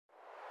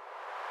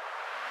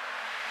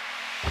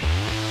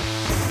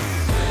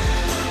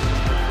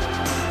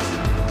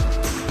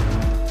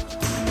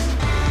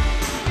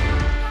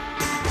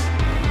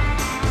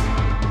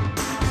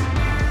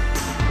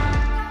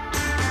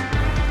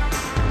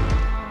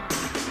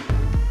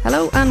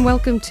Hello and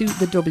welcome to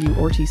the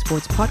WRT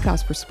Sports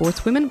podcast for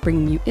sportswomen,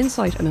 bringing you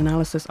insight and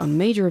analysis on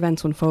major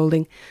events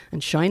unfolding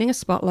and shining a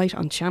spotlight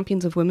on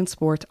champions of women's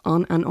sport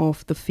on and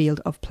off the field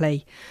of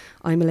play.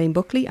 I'm Elaine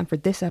Buckley, and for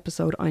this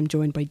episode I'm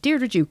joined by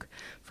Deirdre Duke,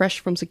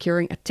 fresh from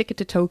securing a ticket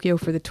to Tokyo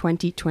for the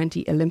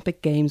 2020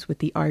 Olympic Games with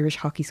the Irish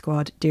hockey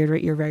squad. Deirdre,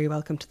 you're very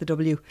welcome to the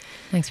W.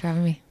 Thanks for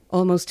having me.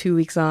 Almost 2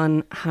 weeks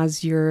on,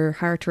 has your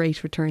heart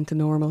rate returned to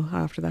normal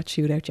after that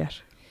shootout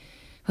yet?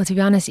 Well, to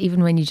be honest,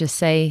 even when you just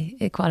say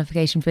a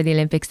qualification for the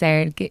Olympics,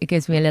 there it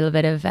gives me a little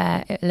bit of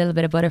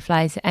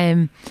butterflies.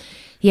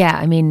 Yeah,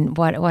 I mean,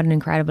 what an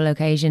incredible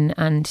occasion,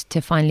 and to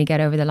finally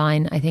get over the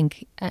line. I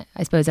think,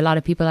 I suppose a lot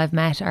of people I've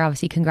met are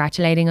obviously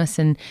congratulating us,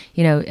 and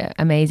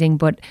amazing.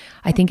 But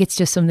I think it's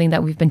just something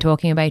that we've been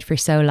talking about for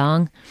so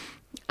long,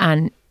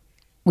 and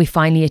we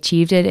finally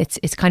achieved it.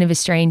 It's kind of a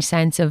strange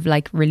sense of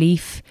like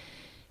relief,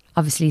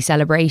 obviously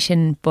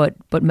celebration, but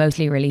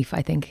mostly relief,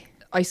 I think.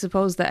 I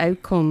suppose the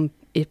outcome,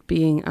 it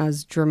being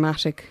as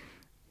dramatic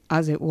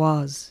as it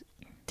was,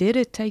 did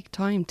it take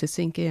time to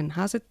sink in?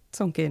 Has it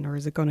sunk in, or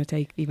is it going to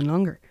take even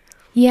longer?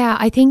 Yeah,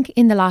 I think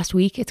in the last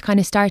week it's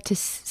kind of started to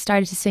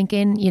sink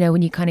in,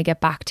 when you kind of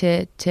get back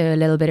to a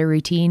little bit of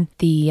routine.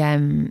 The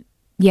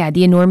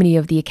enormity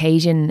of the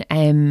occasion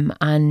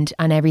and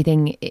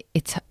everything.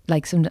 It's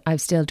like I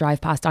still drive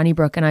past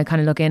Donnybrook and I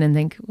kind of look in and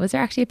think, was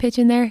there actually a pitch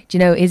in there? Do you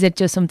know, is it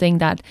just something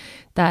that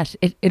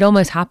it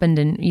almost happened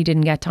and you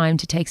didn't get time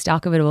to take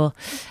stock of it all?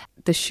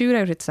 The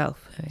shootout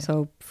itself,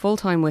 so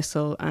full-time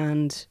whistle,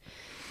 and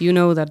you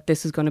know that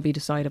this is going to be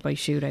decided by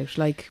shootout.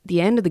 Like, the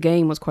end of the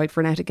game was quite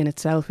frenetic in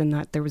itself, in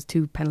that there was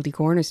 2 penalty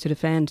corners to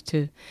defend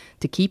to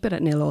keep it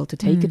at 0-0, to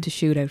take it to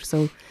shootout.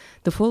 So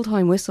the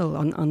full-time whistle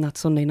on that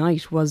Sunday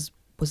night, was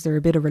there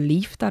a bit of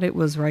relief that it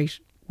was right,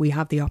 we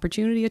have the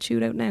opportunity at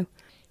shootout now?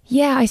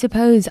 Yeah, I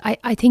suppose.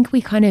 I think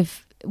we kind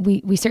of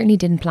we certainly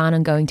didn't plan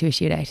on going to a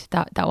shootout.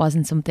 That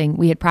wasn't something.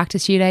 We had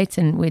practiced shootouts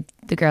and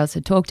the girls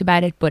had talked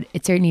about it, but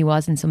it certainly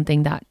wasn't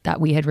something that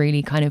we had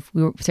really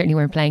certainly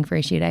weren't playing for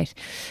a shootout.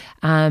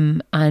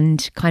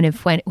 And kind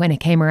of when it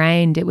came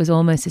around, it was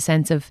almost a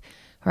sense of,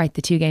 right,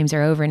 the 2 games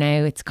are over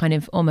now. It's kind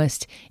of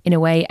almost in a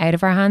way out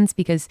of our hands,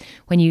 because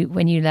when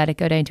you let it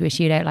go down to a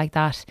shootout like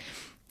that,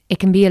 it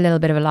can be a little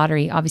bit of a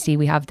lottery. Obviously,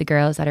 we have the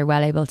girls that are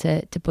well able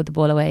to put the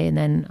ball away, and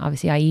then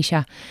obviously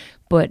Aisha.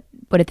 But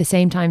at the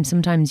same time,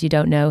 sometimes you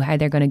don't know how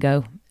they're going to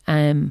go.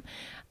 And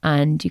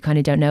you kind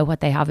of don't know what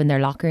they have in their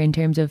locker in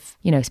terms of,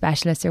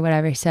 specialists or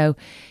whatever. So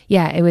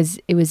yeah, it was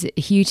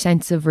a huge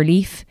sense of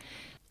relief.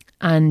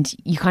 And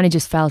you kind of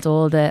just felt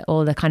all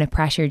the kind of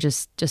pressure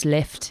just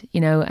lift,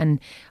 and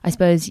I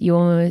suppose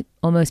you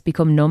almost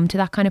become numb to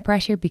that kind of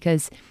pressure,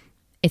 because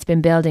it's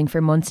been building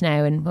for months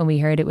now, and when we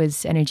heard it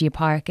was Energy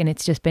Park, and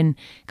it's just been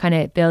kind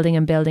of building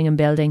and building and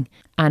building.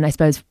 And I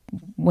suppose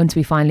once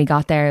we finally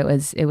got there,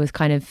 it was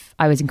kind of,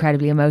 I was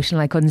incredibly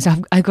emotional. I couldn't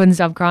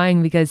stop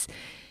crying, because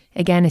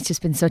again, it's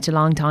just been such a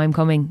long time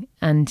coming,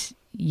 and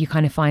you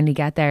kind of finally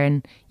get there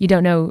and you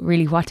don't know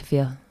really what to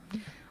feel.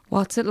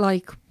 What's it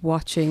like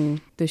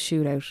watching the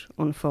shootout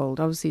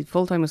unfold? Obviously,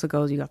 full-time whistle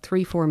goes, you got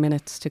 3-4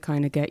 minutes to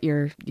kind of get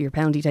your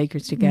penalty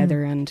takers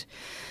together and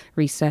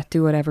reset,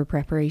 do whatever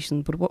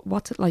preparation. But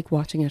what's it like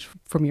watching it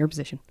from your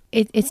position?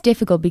 It's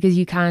difficult, because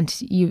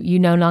you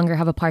no longer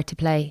have a part to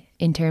play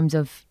in terms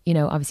of,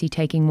 obviously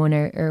taking one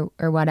or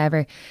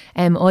whatever.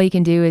 All you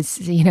can do is,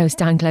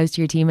 stand close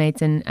to your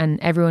teammates, and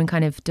everyone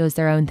kind of does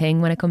their own thing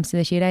when it comes to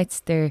the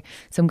shootouts.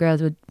 Some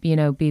girls would,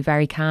 be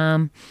very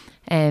calm.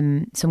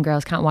 Some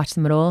girls can't watch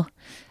them at all.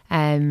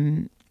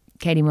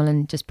 Katie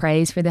Mullen just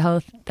prays for the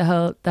whole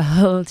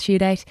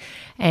shootout.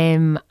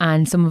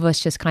 And some of us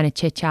just kind of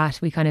chit chat.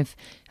 We kind of,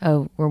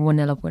 we're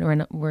 1-0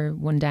 up, we're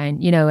 1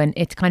 down, and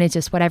it's kind of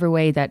just whatever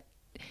way that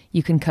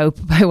you can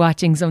cope by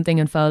watching something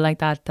unfold like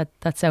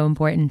that's so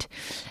important.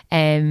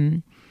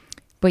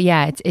 But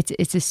yeah,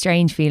 it's a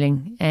strange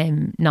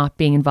feeling, not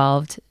being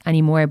involved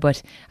anymore.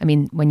 But I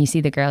mean, when you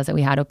see the girls that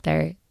we had up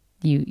there,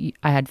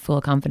 I had full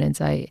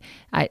confidence. I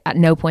at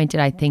no point did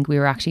I think we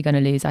were actually going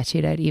to lose that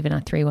shootout, even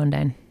at 3-1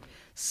 down.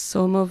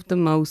 Some of the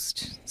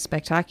most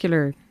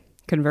spectacular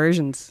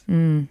conversions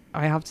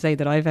I have to say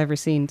that I've ever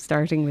seen,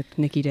 starting with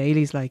Nikki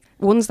Daly's, like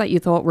ones that you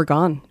thought were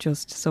gone,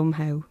 just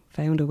somehow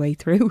found a way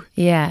through.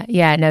 Yeah,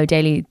 no,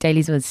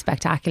 Daly's was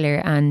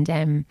spectacular,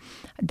 and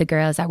the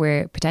girls that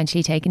were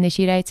potentially taking the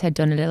shootouts had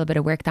done a little bit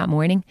of work that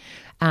morning.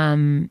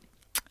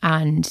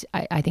 And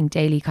I think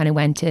Daly kind of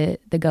went to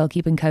the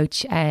goalkeeping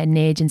coach,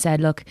 Nidge, and said,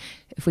 look,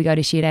 if we go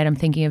to shootout, I'm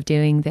thinking of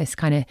doing this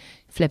kind of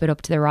flip it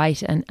up to the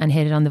right and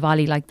hit it on the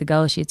volley, like the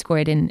goal she had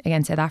scored in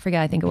against South Africa,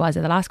 I think it was,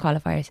 at the last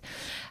qualifiers.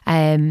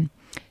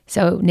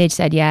 So Nidge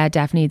said, yeah,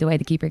 definitely the way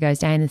the keeper goes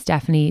down, it's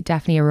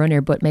definitely a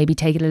runner, but maybe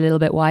take it a little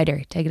bit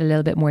wider, take it a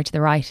little bit more to the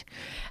right.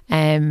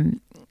 And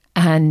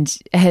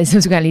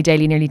subsequently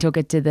Daly nearly took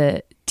it to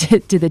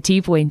the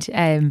T point.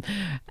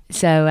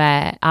 So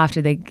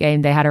after the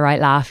game, they had a right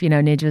laugh.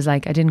 Nidge was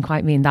like, I didn't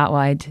quite mean that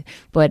wide.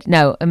 But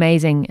no,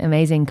 amazing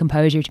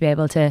composure to be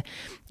able to,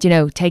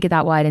 take it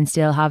that wide and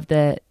still have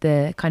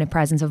the kind of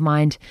presence of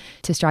mind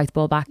to strike the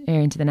ball back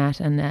into the net.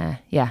 And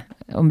yeah,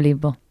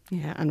 unbelievable.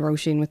 Yeah, and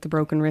Roisin with the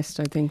broken wrist,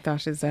 I think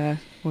that is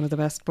one of the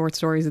best sports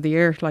stories of the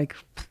year. Like,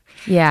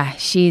 yeah,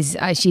 she's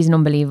an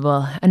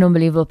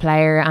unbelievable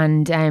player,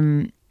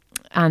 and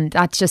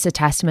that's just a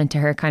testament to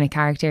her kind of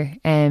character.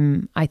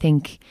 I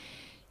think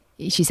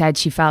she said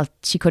she felt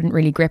she couldn't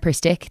really grip her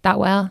stick that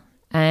well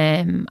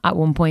at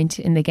one point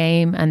in the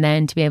game, and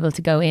then to be able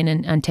to go in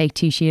and take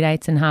 2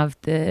 shootouts and have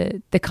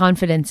the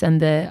confidence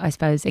and the, I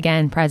suppose,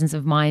 again, presence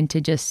of mind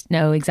to just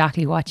know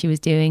exactly what she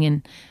was doing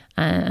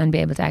and be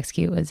able to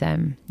execute was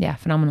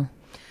phenomenal.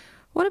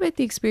 What about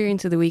the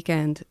experience of the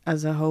weekend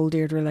as a whole,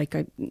 Deirdre? Like,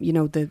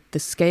 the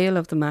scale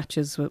of the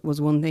matches was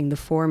one thing. The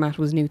format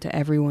was new to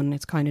everyone.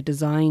 It's kind of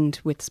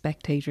designed with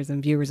spectators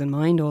and viewers in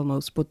mind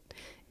almost, but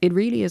it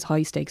really is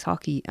high stakes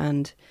hockey.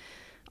 And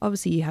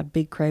obviously you had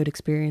big crowd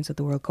experience at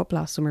the World Cup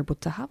last summer,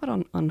 but to have it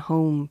on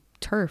home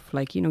turf,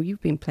 like,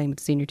 you've been playing with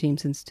the senior team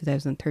since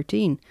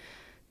 2013.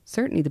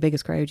 Certainly the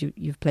biggest crowd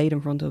you've played in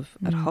front of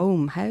at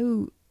home.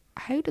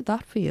 How did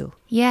that feel?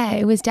 Yeah,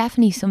 it was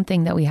definitely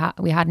something that we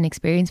hadn't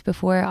experienced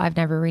before. I've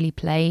never really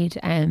played,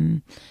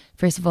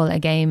 first of all, a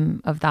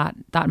game of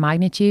that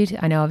magnitude.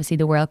 I know obviously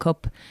the World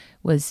Cup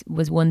was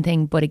one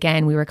thing, but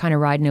again, we were kind of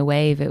riding a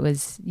wave. It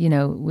was, we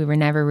were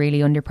never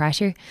really under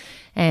pressure.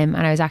 And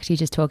I was actually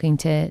just talking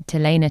to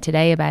Elaine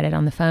today about it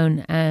on the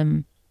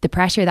phone. The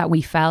pressure that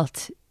we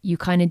felt, you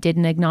kind of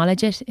didn't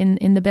acknowledge it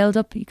in the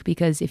build-up,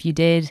 because if you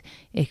did,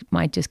 it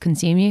might just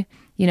consume you.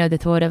 The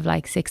thought of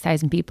like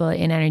 6,000 people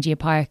in Energy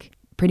Park,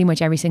 pretty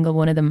much every single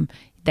one of them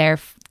there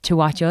to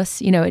watch us,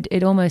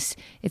 it's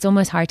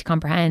almost hard to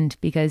comprehend,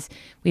 because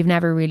we've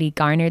never really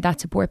garnered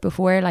that support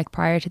before, like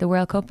prior to the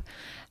World Cup.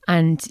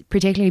 And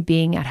particularly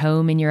being at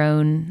home in your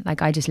own,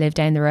 like I just lived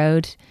down the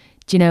road,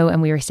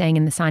 and we were staying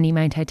in the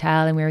Sandymount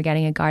Hotel and we were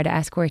getting a Garda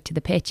escort to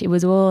the pitch. It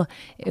was all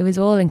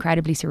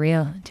incredibly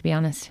surreal, to be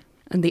honest.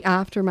 And the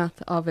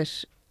aftermath of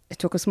it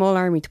took a small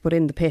army to put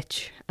in the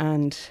pitch,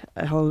 and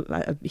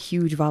a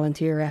huge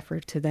volunteer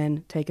effort to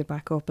then take it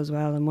back up as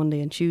well on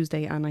Monday and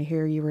Tuesday. And I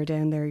hear you were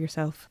down there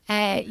yourself.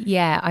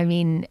 Yeah, I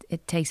mean,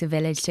 it takes a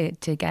village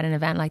to get an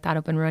event like that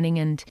up and running,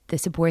 and the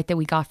support that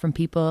we got from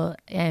people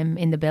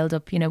in the build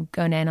up,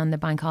 going down on the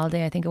bank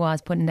holiday, I think it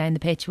was, putting down the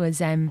pitch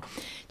was, when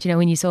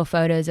you saw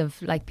photos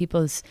of like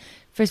people's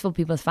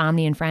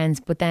family and friends,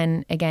 but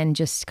then again,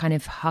 just kind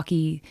of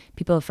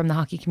people from the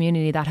hockey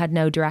community that had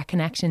no direct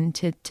connection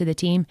to the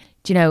team.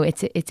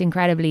 It's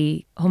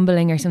incredibly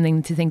humbling or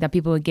something to think that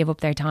people would give up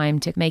their time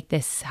to make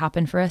this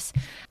happen for us.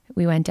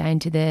 We went down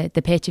to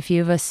the pitch, a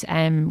few of us,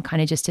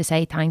 kind of just to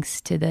say thanks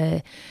to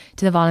the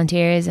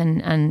volunteers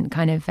and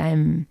kind of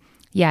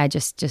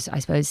just I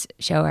suppose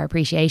show our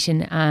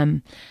appreciation.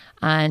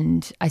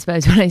 And I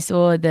suppose when I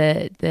saw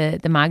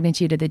the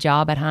magnitude of the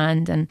job at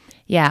hand, and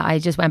I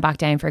just went back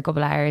down for a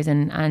couple of hours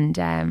and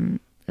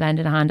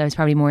lended a hand. I was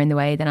probably more in the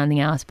way than anything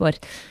else,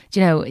 but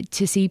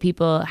to see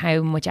people,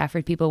 how much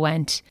effort people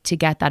went to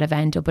get that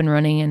event up and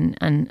running,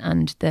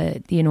 and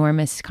the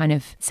enormous kind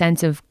of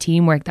sense of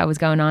teamwork that was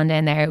going on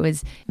down there, it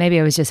was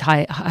just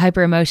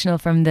hyper emotional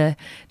from the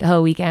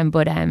whole weekend,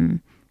 but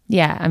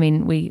I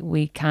mean,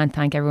 we can't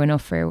thank everyone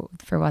enough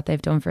for what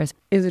they've done for us.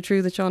 Is it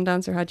true that Sean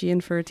Dancer had you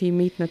in for a team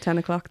meeting at 10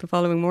 o'clock the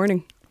following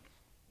morning?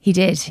 He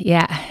did,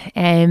 yeah.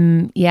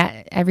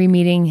 Every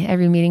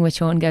meeting with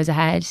Sean goes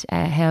ahead,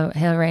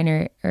 hail,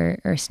 rain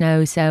or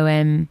snow. So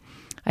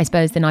I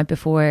suppose the night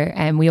before,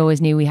 we always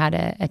knew we had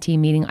a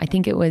team meeting. I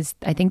think there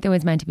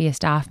was meant to be a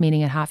staff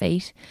meeting at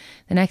 8:30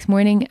 the next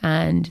morning,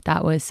 and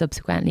that was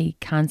subsequently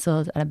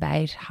cancelled at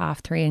about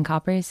 3:30 in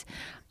Coppers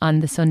on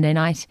the Sunday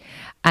night.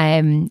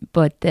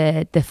 But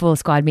the full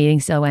squad meeting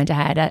still went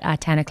ahead at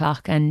 10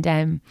 o'clock. And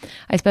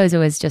I suppose it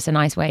was just a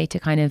nice way to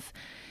kind of,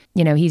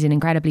 he's an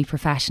incredibly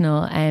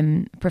professional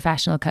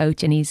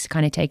coach, and he's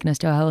kind of taken us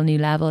to a whole new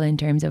level in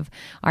terms of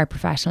our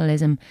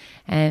professionalism.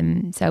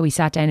 So we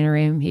sat down in a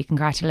room. He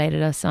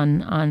congratulated us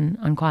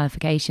on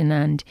qualification,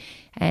 and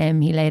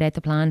he laid out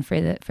the plan for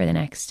the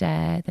next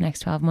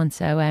 12 months.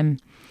 So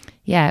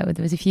there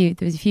was a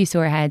few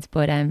sore heads,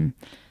 but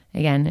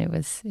again,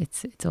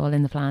 it's all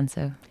in the plan.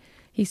 So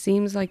he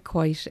seems like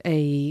quite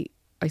a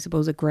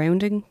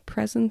grounding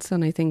presence,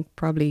 and I think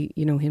probably,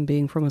 him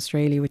being from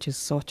Australia, which is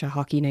such a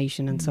hockey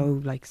nation and so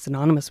like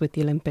synonymous with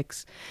the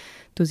Olympics,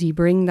 does he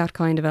bring that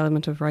kind of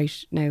element of,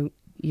 right, now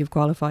you've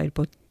qualified,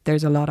 but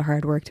there's a lot of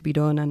hard work to be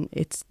done and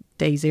it's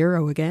day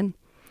zero again?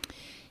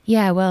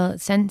 Yeah, well,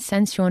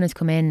 since Sean has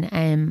come in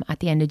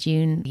at the end of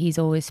June, he's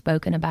always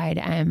spoken about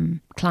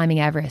climbing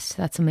Everest.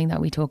 That's something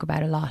that we talk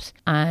about a lot.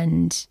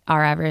 And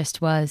our Everest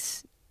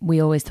we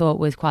always thought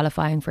was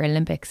qualifying for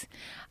Olympics.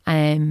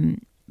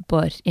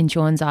 But in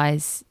Sean's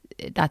eyes,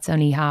 that's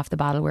only half the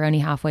battle. We're only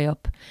halfway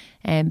up.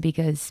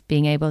 Because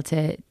being able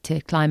to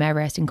climb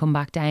Everest and come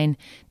back down,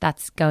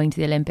 that's going to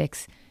the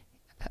Olympics,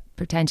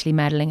 potentially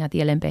medaling at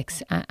the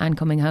Olympics and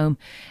coming home.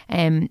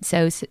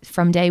 So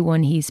from day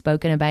one, he's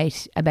spoken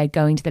about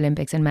going to the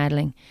Olympics and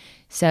medaling.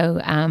 So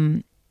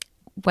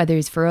whether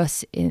it's for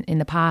us in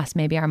the past,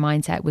 maybe our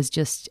mindset was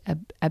just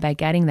about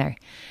getting there.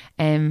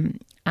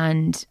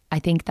 And I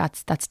think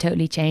that's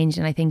totally changed.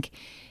 And I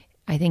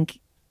think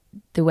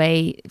the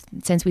way,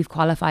 since we've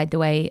qualified, the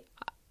way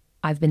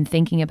I've been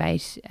thinking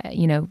about,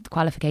 the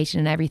qualification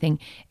and everything,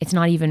 it's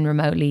not even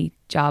remotely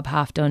job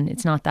half done.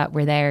 It's not that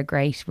we're there,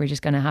 great, we're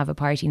just going to have a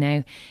party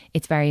now.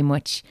 It's very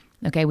much,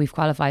 okay, we've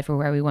qualified for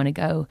where we want to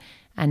go.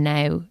 And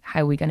now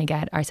how are we going to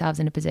get ourselves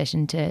in a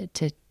position to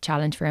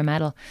challenge for a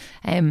medal?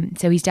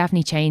 So he's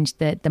definitely changed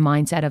the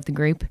mindset of the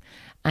group.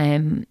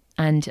 And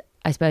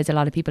I suppose a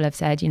lot of people have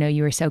said,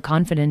 you were so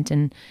confident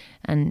and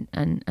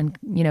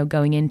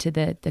going into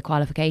the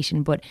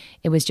qualification, but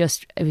it was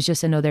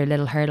just another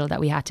little hurdle that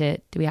we had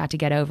to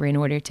get over in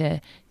order to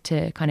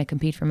kind of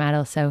compete for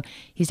medals. So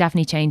he's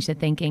definitely changed the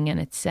thinking, and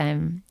it's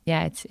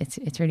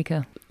really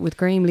cool. With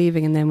Graham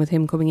leaving and then with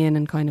him coming in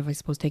and kind of, I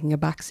suppose, taking a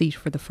back seat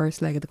for the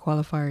first leg of the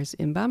qualifiers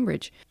in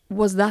Banbridge,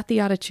 was that the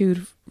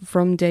attitude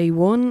from day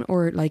one,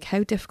 or like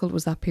how difficult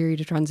was that period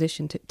of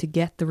transition to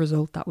get the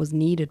result that was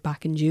needed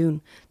back in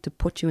June to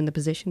put you in the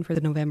position for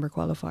the November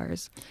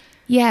qualifiers?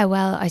 Yeah,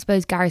 well, I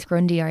suppose Gareth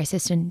Grundy, our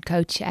assistant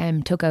coach,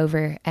 took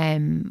over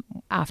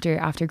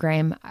after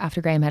Graham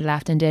had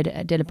left, and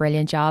did a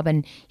brilliant job,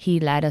 and he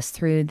led us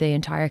through the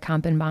entire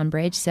camp in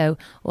Banbridge. So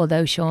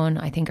although Sean,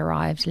 I think,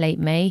 arrived late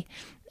May,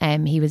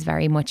 he was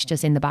very much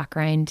just in the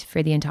background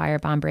for the entire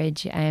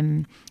Banbridge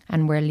and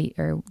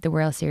the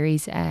World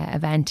Series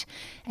event.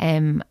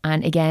 And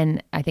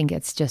again, I think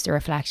it's just a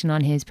reflection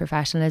on his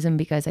professionalism,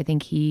 because I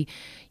think he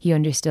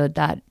understood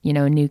that,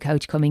 a new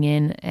coach coming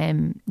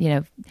in,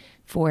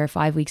 4 or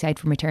 5 weeks out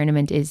from a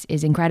tournament is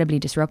incredibly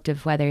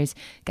disruptive. Whereas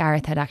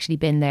Gareth had actually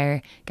been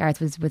there.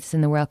 Gareth was with us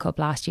in the World Cup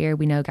last year.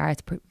 We know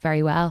Gareth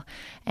very well.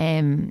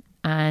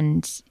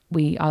 And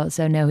we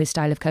also know his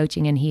style of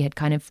coaching, and he had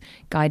kind of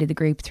guided the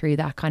group through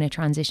that kind of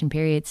transition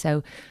period.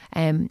 So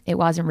it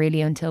wasn't really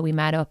until we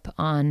met up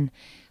on,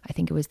 I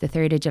think it was the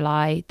 3rd of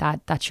July,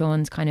 that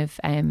Sean's kind of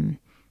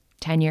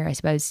tenure, I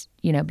suppose,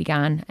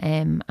 began.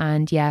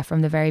 And yeah,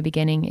 from the very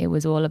beginning, it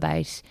was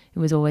always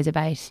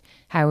about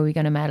how are we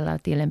going to medal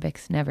at the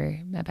Olympics, never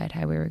about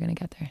how we were going to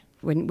get there.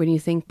 When you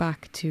think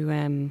back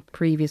to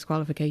previous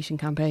qualification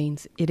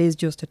campaigns, it is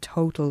just a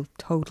total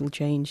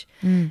change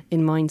in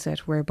mindset,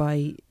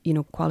 whereby,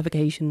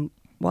 qualification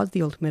was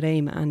the ultimate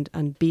aim,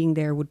 and being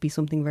there would be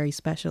something very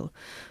special.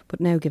 But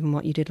now, given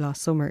what you did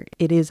last summer,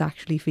 it is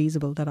actually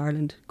feasible that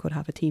Ireland could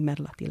have a team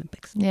medal at the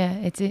Olympics. Yeah,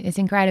 it's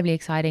incredibly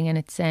exciting, and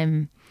it's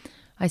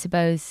I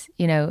suppose,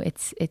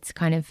 it's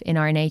kind of in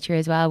our nature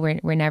as well.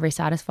 We're never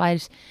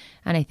satisfied.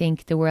 And I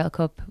think the World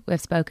Cup,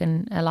 we've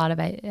spoken a lot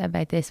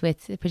about this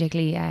with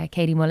particularly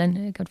Katie Mullen,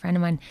 a good friend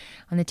of mine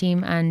on the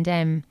team.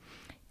 And,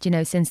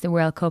 since the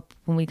World Cup,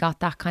 when we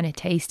got that kind of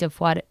taste of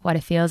what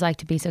it feels like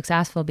to be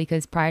successful,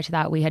 because prior to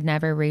that we had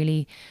never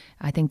really,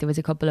 I think there was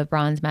a couple of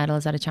bronze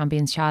medals at a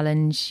Champions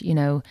Challenge,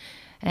 a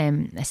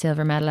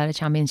silver medal at a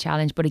Champions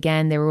Challenge. But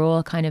again, they were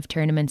all kind of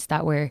tournaments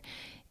that were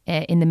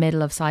in the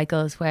middle of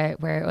cycles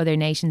where other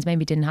nations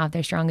maybe didn't have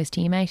their strongest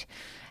team out.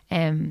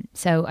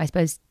 So I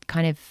suppose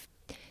kind of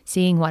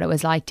seeing what it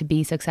was like to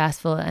be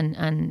successful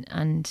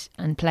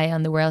and play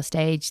on the world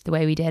stage the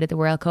way we did at the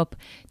World Cup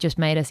just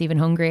made us even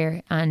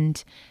hungrier.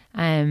 And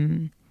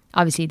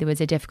obviously there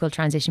was a difficult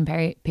transition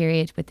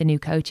period with the new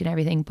coach and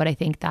everything, but I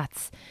think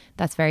that's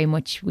very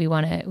much, we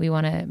want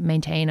to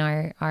maintain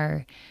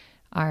our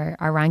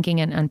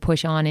ranking and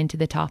push on into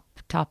the top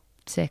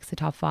 6, the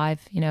top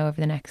 5,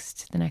 over the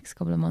next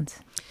couple of months.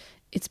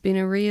 It's been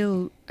a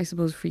real, I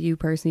suppose, for you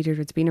personally,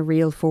 Deirdre, it's been a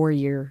real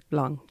 4-year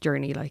long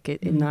journey,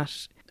 in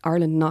that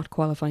Ireland not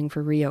qualifying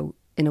for Rio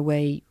in a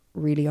way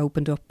really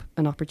opened up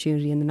an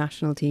opportunity in the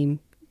national team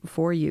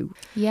for you.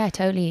 Yeah,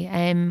 totally.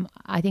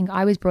 I think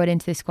I was brought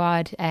into the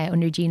squad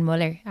under Jean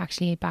Muller,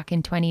 actually back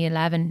in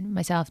 2011,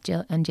 myself,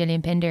 Jill and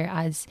Gillian Pinder,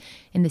 as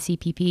in the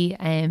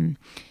CPP.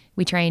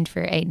 We trained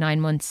for 8-9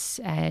 months,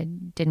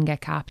 didn't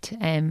get capped.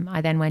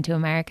 I then went to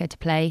America to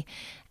play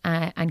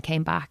and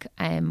came back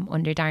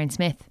under Darren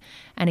Smith.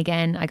 And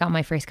again, I got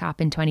my first cap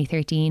in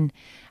 2013.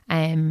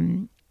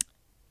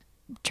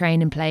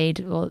 Trained and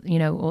played, all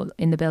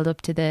in the build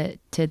up to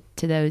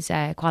those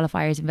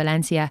qualifiers in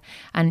Valencia,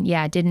 and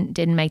yeah,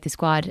 didn't make the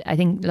squad. I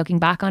think looking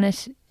back on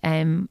it,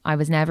 I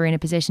was never in a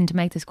position to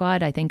make the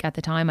squad. I think at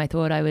the time I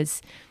thought I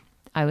was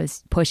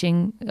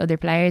pushing other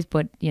players,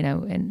 but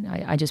and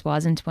I just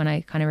wasn't when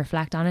I kind of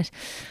reflect on it.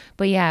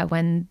 But yeah,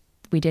 when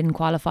we didn't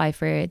qualify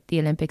for the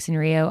Olympics in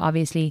Rio,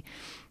 obviously,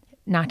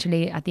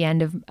 naturally at the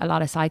end of a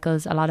lot of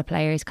cycles, a lot of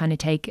players kind of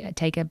take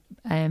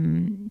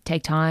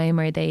time,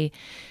 or they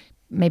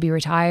maybe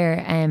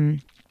retire.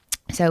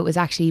 So it was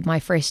actually my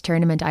first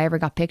tournament I ever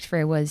got picked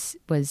for was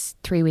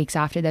 3 weeks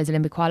after those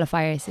Olympic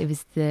qualifiers. It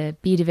was the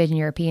B Division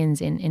Europeans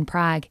in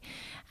Prague.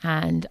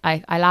 And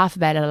I laugh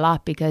about it a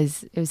lot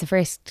because it was the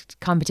first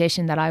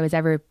competition that I was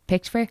ever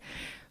picked for.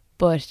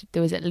 But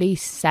there was at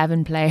least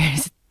 7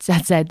 players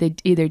that said they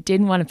either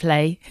didn't want to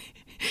play,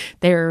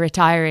 they were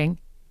retiring,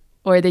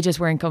 or they just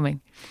weren't coming.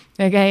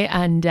 Okay.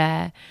 And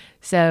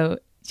so,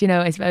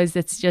 I suppose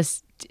it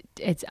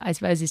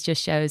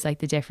just shows like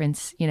the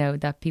difference,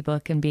 that people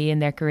can be in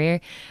their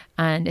career.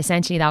 And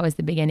essentially that was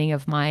the beginning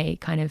of my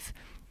kind of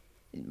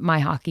my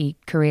hockey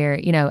career,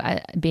 you know,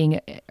 being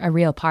a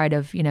real part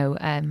of, you know,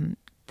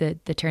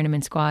 the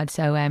tournament squad.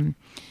 So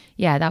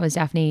yeah, that was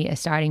definitely a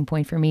starting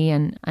point for me.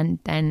 And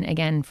then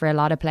again, for a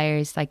lot of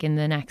players, like in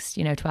the next,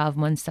 you know, 12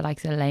 months, the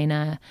likes of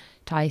Elaine,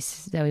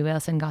 Tice, Zoe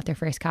Wilson got their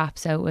first cap.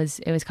 So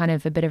it was kind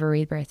of a bit of a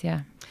rebirth,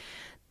 yeah.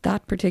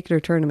 That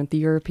particular tournament, the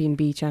European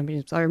B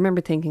Championships, I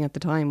remember thinking at the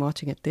time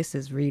watching it, this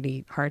is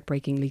really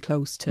heartbreakingly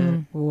close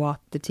to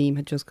what the team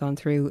had just gone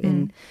through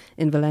in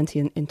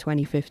Valencia in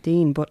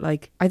 2015. But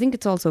like, I think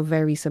it's also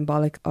very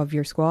symbolic of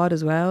your squad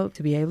as well,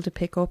 to be able to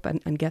pick up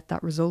and get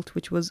that result,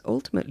 which was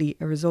ultimately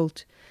a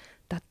result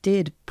that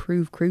did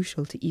prove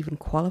crucial to even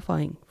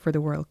qualifying for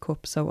the World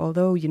Cup. So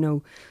although, you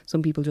know,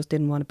 some people just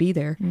didn't want to be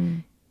there,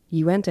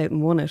 you went out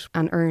and won it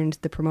and earned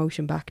the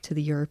promotion back to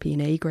the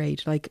European A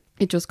grade. Like,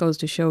 it just goes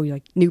to show you,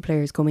 like, new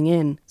players coming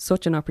in,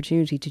 such an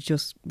opportunity to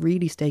just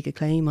really stake a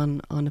claim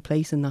on a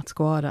place in that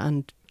squad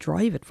and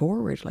drive it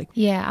forward. Like,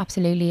 yeah,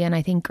 absolutely. And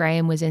I think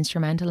Graham was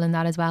instrumental in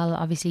that as well.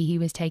 Obviously, he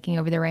was taking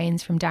over the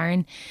reins from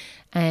Darren,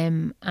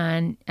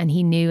 and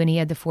he knew, and he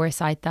had the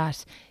foresight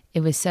that it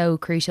was so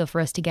crucial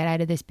for us to get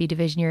out of this B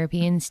Division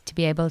Europeans, to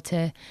be able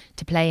to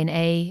play in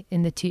A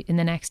in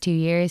the next 2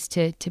 years,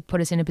 to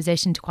put us in a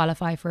position to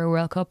qualify for a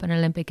World Cup and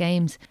Olympic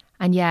Games.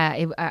 And yeah,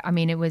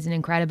 it was an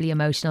incredibly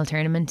emotional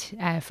tournament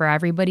for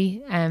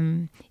everybody.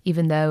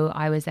 Even though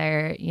I was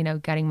there, you know,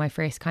 getting my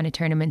first kind of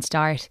tournament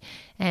start,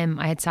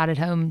 I had sat at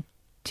home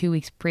 2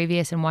 weeks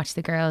previous and watched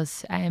the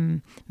girls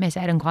miss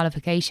out on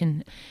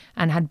qualification,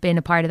 and had been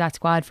a part of that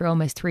squad for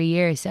almost 3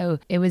 years. So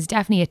it was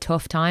definitely a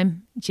tough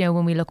time, you know,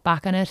 when we look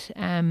back on it.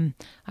 I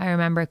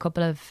remember a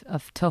couple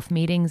of tough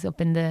meetings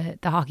up in the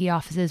hockey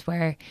offices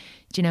where,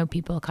 you know,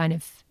 people kind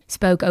of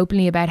spoke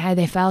openly about how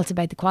they felt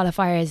about the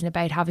qualifiers and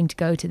about having to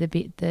go to the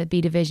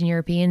B Division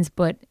Europeans.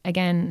 But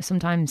again,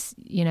 sometimes,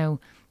 you know,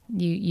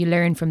 you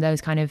learn from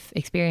those kind of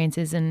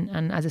experiences,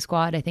 and as a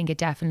squad, I think it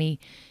definitely,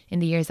 in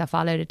the years that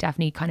followed, it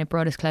definitely kind of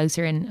brought us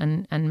closer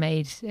and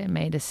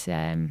made us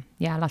a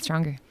lot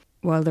stronger.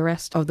 While the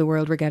rest of the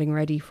world were getting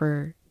ready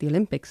for the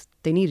Olympics,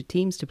 they needed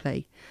teams to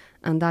play,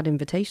 and that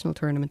invitational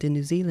tournament in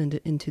New Zealand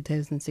in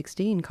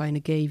 2016 kind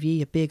of gave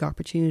you a big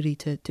opportunity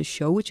to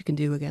show what you can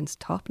do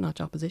against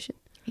top-notch opposition.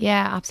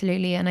 Yeah,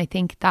 absolutely. And I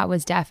think that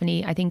was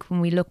definitely, I think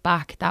when we look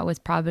back, that was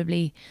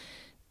probably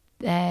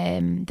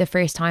the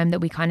first time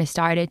that we kind of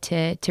started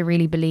to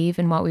really believe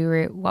in what we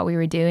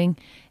were doing.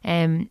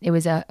 It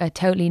was a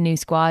totally new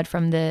squad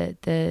from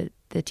the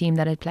team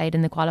that had played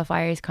in the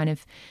qualifiers kind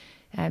of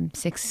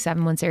 6-7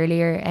 months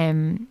earlier.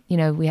 You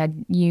know, we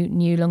had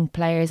new young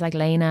players like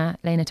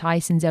Elaine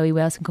Tyson, Zoe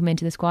Wilson come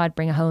into the squad,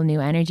 bring a whole new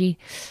energy.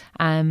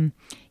 And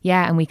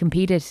we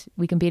competed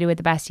with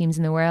the best teams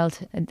in the world.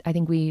 I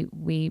think we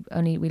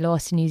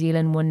lost to New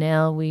Zealand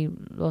 1-0, we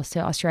lost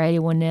to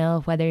Australia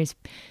 1-0, where there's,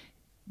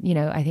 you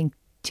know, I think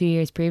 2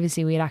 years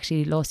previously we had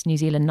actually lost New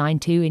Zealand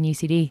 9-2 in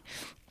UCD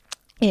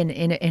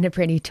in a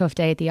pretty tough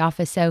day at the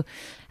office. So,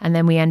 and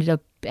then we ended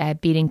up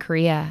beating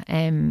Korea,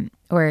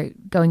 or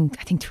going,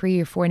 I think 3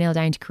 or 4-0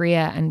 down to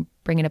Korea and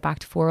bringing it back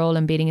to 4-4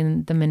 and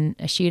beating them in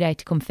a shootout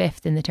to come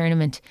fifth in the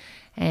tournament.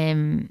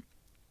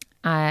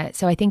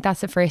 So I think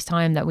that's the first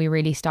time that we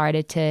really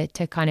started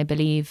to kind of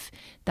believe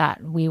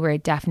that we were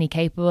definitely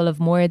capable of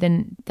more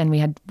than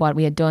what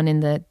we had done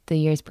in the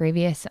years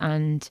previous.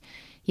 And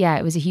yeah,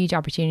 it was a huge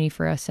opportunity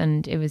for us,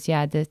 and it was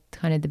the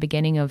kind of the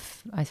beginning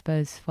of, I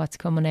suppose, what's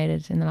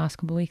culminated in the last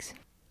couple of weeks.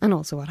 And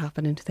also what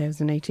happened in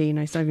 2018.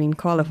 I mean,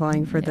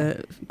 qualifying for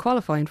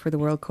the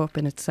World Cup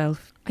in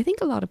itself. I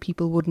think a lot of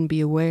people wouldn't be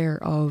aware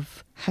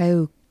of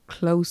how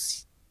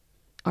close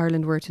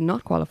Ireland were to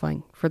not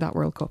qualifying for that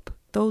World Cup.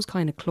 Those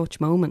kind of clutch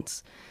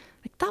moments,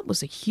 like, that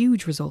was a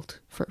huge result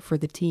for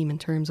the team in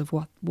terms of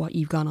what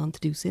you've gone on to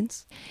do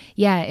since.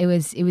 Yeah, it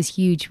was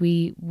huge.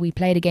 We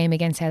played a game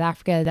against South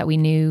Africa that we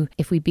knew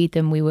if we beat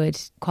them we would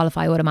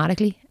qualify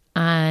automatically,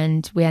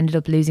 and we ended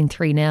up losing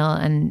 3-0,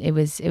 and it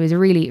was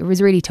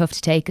really tough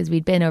to take, because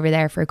we'd been over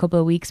there for a couple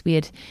of weeks. We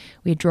had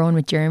drawn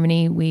with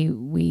Germany.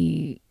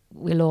 We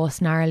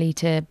lost narrowly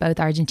to both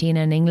Argentina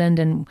and England,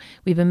 and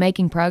we've been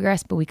making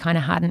progress, but we kind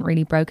of hadn't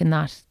really broken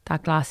that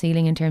glass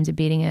ceiling in terms of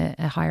beating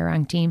a higher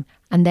ranked team.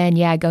 And then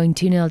going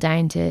 2-0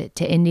 down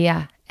to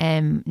India,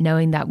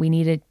 knowing that we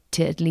needed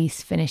to at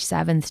least finish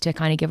 7th to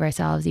kind of give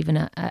ourselves even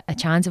a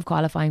chance of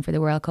qualifying for the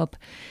World Cup.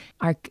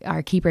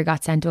 Our keeper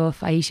got sent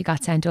off, Aisha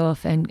got sent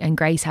off, and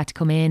Grace had to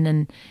come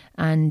in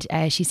and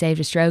she saved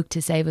a stroke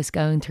to save us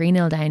going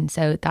 3-0 down.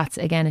 So that's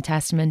again a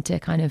testament to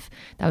kind of,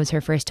 that was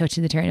her first touch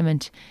of the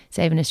tournament,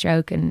 saving a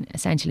stroke and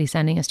essentially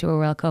sending us to a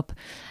World Cup.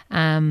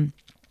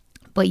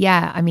 But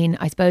yeah, I mean,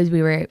 I suppose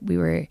we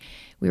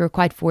were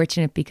quite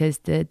fortunate, because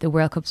the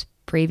World Cups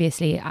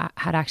previously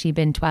had actually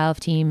been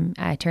 12-team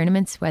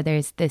tournaments,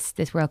 whereas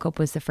this World Cup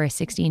was the first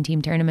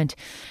 16-team tournament,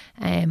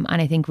 and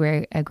I think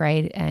we're a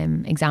great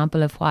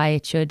example of why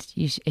it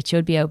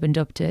should be opened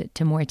up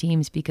to more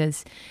teams,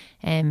 because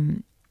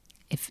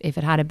if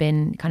it had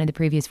been kind of the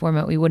previous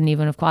format, we wouldn't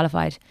even have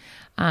qualified.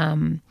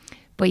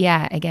 But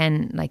yeah,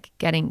 again, like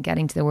getting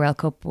to the World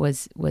Cup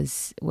was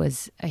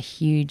a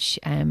huge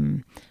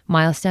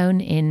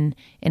milestone in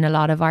a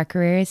lot of our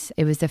careers.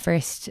 It was the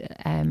first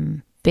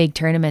big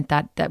tournament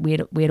that we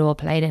had all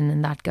played in,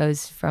 and that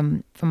goes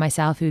from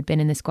myself, who'd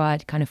been in the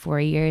squad kind of 4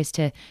 years,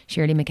 to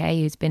Shirley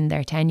McKay, who's been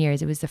there 10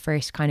 years. It was the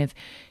first kind of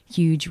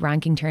huge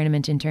ranking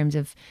tournament in terms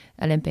of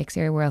Olympics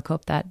or World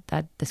Cup that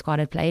the squad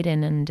had played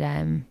in,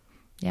 and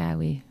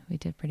we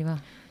did pretty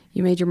well.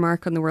 You made your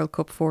mark on the World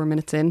Cup 4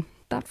 minutes in.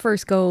 That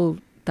first goal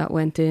that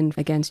went in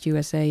against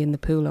USA in the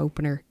pool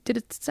opener, did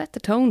it set the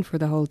tone for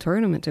the whole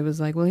tournament? It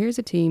was like, well, here's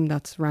a team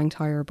that's ranked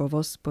higher above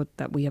us, but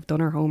that we have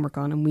done our homework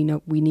on, and we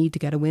know we need to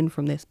get a win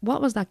from this.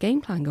 What was that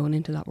game plan going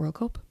into that World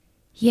Cup?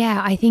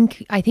 Yeah, I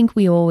think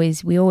we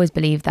always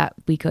believed that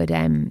we could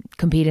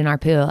compete in our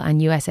pool,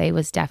 and USA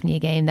was definitely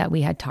a game that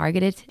we had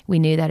targeted. We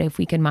knew that if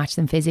we could match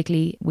them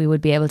physically, we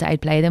would be able to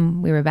outplay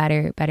them. We were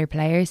better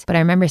players. But I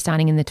remember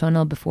standing in the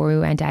tunnel before we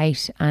went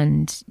out,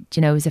 and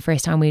it was the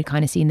first time we'd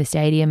kind of seen the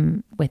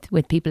stadium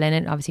with people in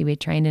it. Obviously,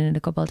 we'd trained in it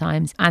a couple of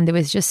times, and there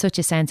was just such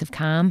a sense of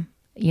calm.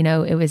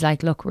 It was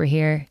like, look, we're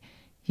here.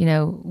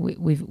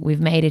 We've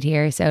made it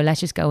here, so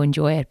let's just go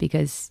enjoy it,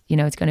 because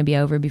it's going to be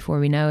over before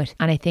we know it.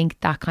 And I think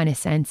that kind of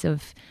sense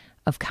of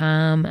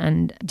calm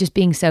and just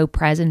being so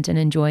present and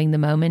enjoying the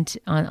moment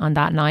on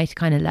that night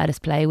kind of let us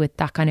play with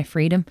that kind of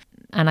freedom.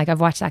 And like,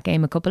 I've watched that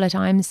game a couple of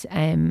times,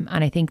 and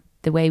I think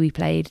the way we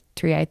played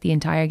throughout the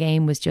entire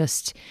game was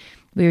just,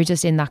 we were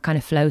just in that kind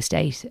of flow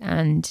state,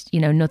 and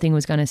nothing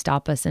was going to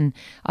stop us. And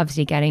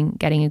obviously getting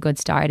a good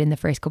start in the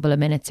first couple of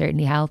minutes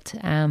certainly helped.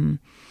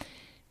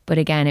 But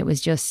again, it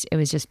was just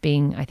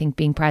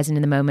being present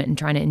in the moment and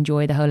trying to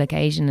enjoy the whole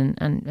occasion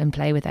and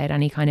play without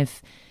any kind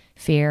of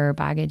fear or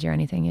baggage or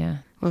anything. Yeah.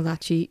 Well,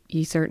 that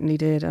you certainly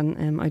did,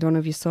 and I don't know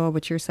if you saw,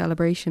 but your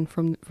celebration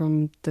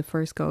from the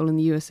first goal in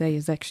the USA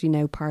is actually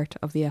now part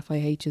of the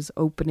FIH's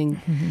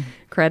opening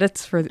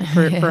credits for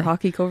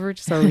hockey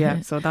coverage. So yeah,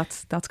 so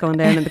that's going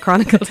down in the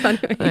chronicles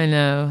anyway. I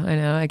know.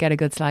 I get a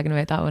good slagging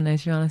about that one now,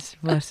 to be honest,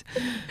 but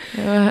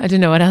I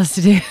didn't know what else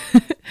to do.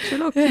 Sure,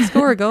 look, you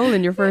score a goal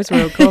in your first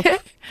World Cup.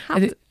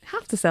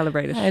 Have to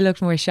celebrate it. I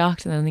looked more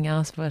shocked than anything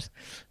else, but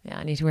yeah,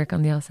 I need to work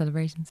on the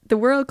celebrations. The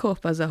World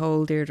Cup as a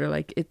whole, Deirdre,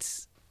 like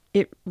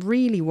it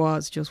really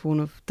was just one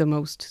of the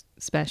most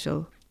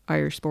special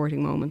Irish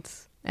sporting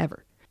moments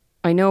ever.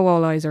 I know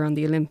all eyes are on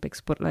the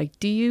Olympics, but like,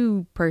 do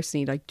you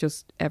personally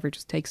just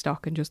take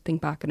stock and just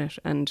think back on it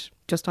and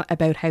just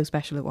about how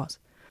special it was?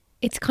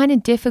 It's kind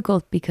of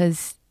difficult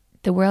because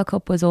the World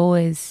Cup was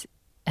always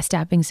a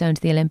stepping stone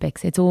to the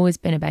Olympics. It's always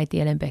been about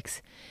the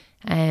Olympics.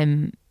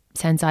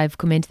 Since I've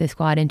come into the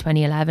squad in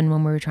 2011,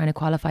 when we were trying to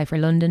qualify for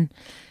London,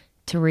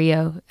 to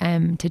Rio,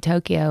 to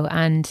Tokyo.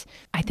 And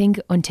I think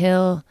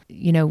until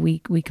we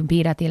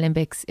compete at the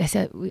Olympics,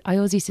 I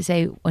always used to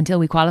say, until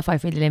we qualify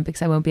for the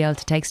Olympics, I won't be able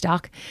to take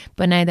stock.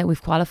 But now that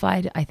we've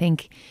qualified, I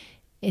think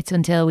it's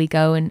until we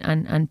go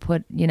and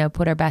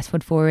put our best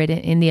foot forward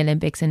in the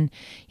Olympics and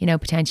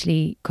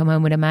potentially come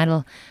home with a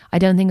medal. I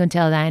don't think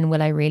until then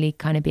will I really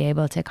kind of be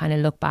able to kind of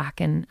look back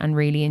and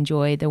really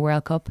enjoy the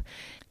World Cup.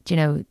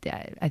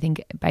 I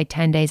think about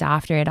 10 days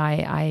after it,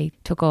 I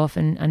took off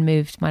and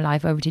moved my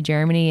life over to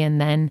Germany. And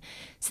then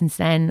since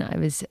then, I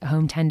was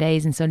home 10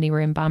 days and suddenly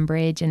we're in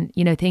Banbridge. And,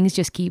 things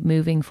just keep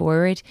moving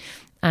forward.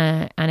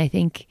 And I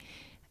think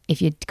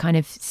if you kind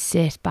of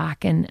sit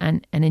back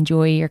and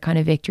enjoy your kind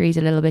of victories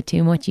a little bit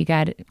too much, you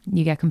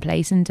get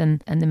complacent.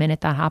 And the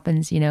minute that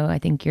happens, I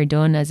think you're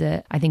done.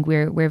 I think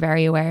we're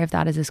very aware of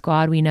that as a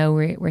squad. We know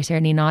we're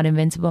certainly not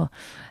invincible.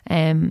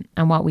 And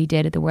what we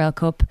did at the World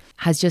Cup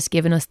has just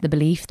given us the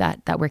belief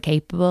that we're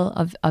capable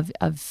of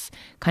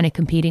kind of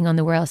competing on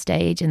the world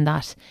stage, and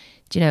that,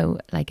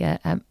 like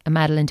a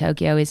medal in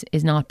Tokyo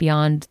is not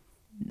beyond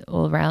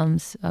all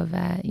realms of,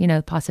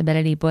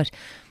 possibility. But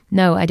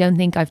no, I don't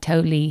think I've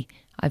totally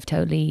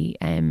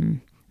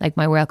like,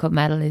 my World Cup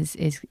medal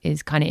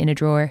is kind of in a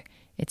drawer.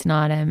 It's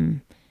not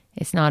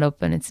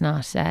up, and it's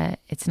not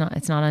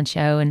on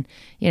show. And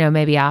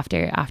maybe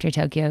after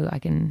Tokyo I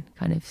can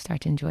kind of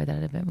start to enjoy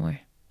that a bit more.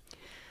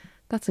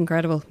 That's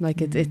incredible.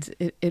 Like,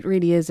 it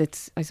really is.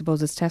 I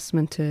suppose it's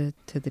testament to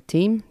the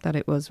team that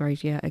it was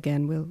right. Yeah,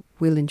 again,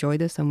 we'll enjoy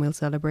this and we'll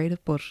celebrate it.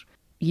 But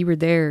you were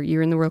there.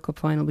 You're in the World Cup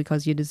final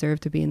because you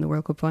deserve to be in the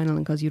World Cup final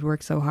and because you'd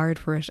worked so hard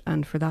for it.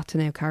 And for that to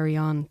now carry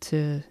on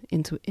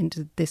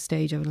into this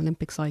stage of an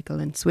Olympic cycle,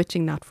 and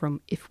switching that from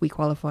if we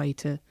qualify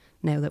to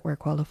now that we're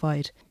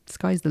qualified,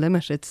 sky's the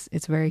limit.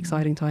 It's very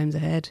exciting times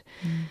ahead.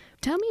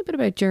 Tell me a bit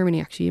about Germany.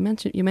 Actually,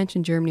 you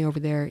mentioned Germany over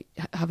there,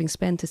 having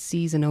spent a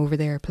season over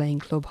there playing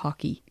club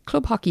hockey.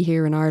 Club hockey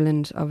here in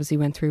Ireland obviously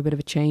went through a bit of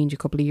a change a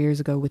couple of years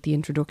ago with the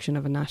introduction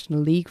of a national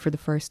league for the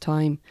first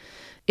time.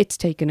 It's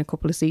taken a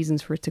couple of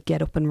seasons for it to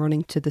get up and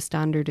running to the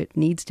standard it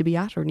needs to be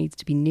at or needs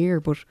to be near.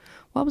 But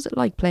what was it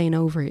like playing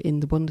over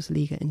in the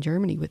Bundesliga in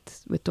Germany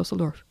with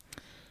Dusseldorf?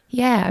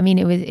 Yeah, I mean,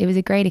 it was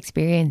a great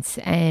experience.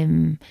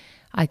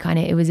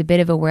 it was a bit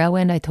of a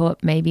whirlwind. I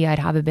thought maybe I'd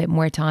have a bit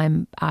more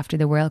time after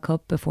the World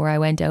Cup before I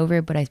went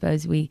over, but I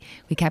suppose we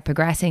kept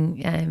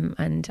progressing,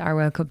 and our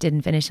World Cup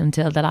didn't finish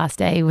until the last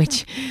day,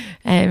 which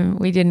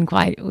we didn't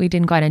quite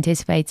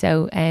anticipate.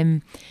 So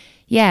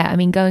yeah, I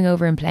mean, going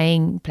over and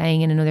playing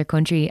in another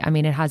country, I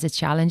mean, it has its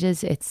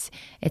challenges. It's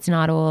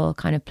not all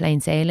kind of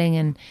plain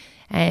sailing,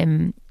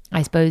 and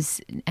I suppose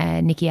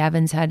Nikki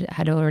Evans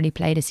had already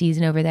played a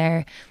season over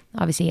there.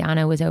 Obviously,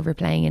 Anna was over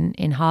playing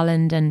in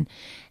Holland, and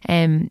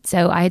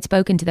so I had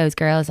spoken to those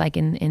girls like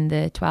in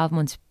the 12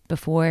 months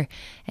before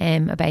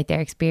about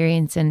their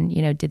experience, and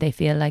you know, did they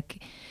feel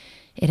like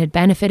it had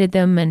benefited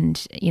them,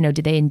 and you know,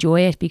 did they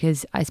enjoy it?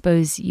 Because I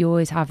suppose you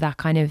always have that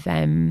kind of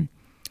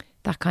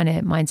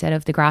mindset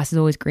of the grass is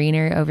always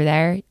greener over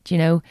there, you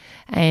know.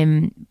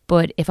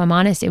 But if I'm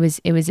honest, it was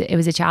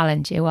a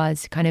challenge. It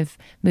was kind of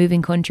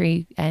moving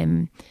country,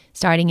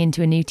 starting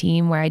into a new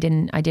team where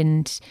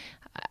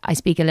I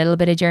speak a little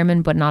bit of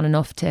German, but not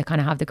enough to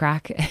kind of have the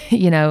crack,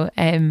 you know.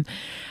 And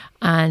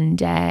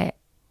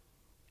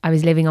I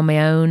was living on my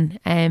own.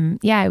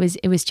 Yeah,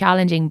 it was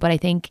challenging, but I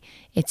think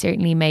it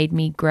certainly made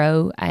me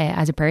grow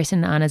as a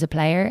person and as a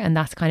player. And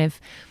that's kind of,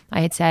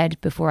 I had said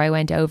before I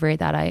went over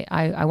that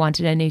I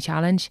wanted a new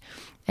challenge.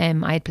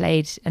 I had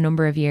played a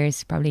number of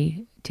years,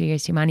 probably 2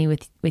 years too many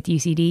with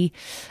UCD,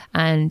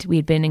 and we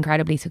had been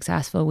incredibly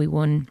successful. We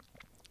won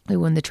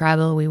the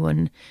treble, we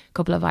won a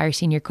couple of Irish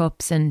Senior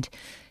Cups, and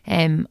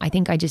I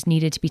think I just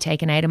needed to be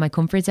taken out of my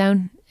comfort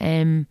zone.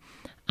 And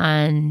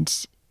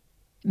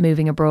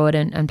moving abroad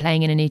and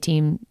playing in a new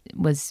team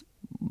was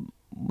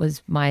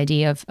my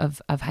idea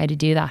of how to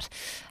do that.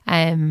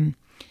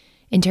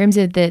 In terms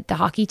of the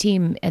hockey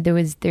team, there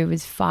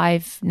was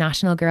 5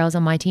 national girls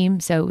on my team,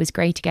 so it was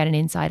great to get an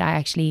insight. I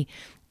actually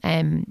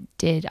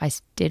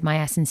did my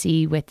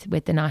S&C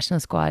with the national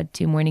squad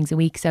 2 mornings a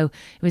week, so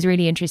it was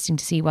really interesting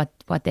to see what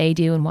they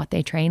do and what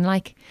they train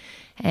like.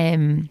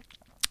 And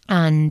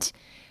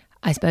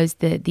I suppose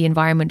the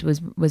environment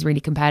was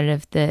really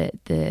competitive.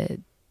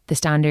 The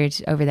standard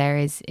over there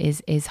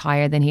is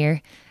higher than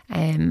here.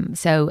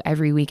 So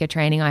every week at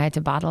training I had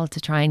to battle to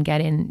try and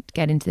get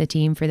into the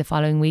team for the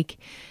following week.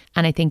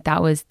 And I think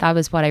that was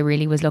what I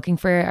really was looking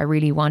for. I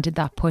really wanted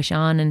that push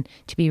on and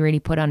to be really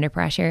put under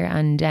pressure,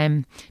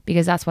 and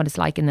because that's what it's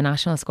like in the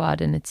national squad,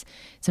 and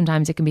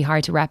sometimes it can be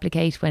hard to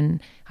replicate. When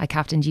I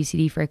captained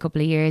GCD for a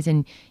couple of years,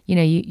 and you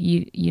know,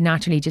 you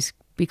naturally just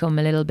become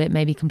a little bit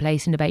maybe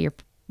complacent about your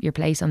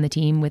place on the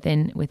team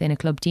within a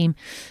club team.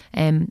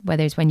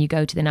 Whereas when you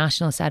go to the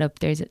national setup,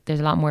 there's a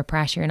lot more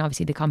pressure, and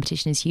obviously the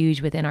competition is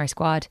huge within our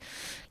squad.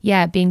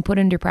 Yeah, being put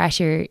under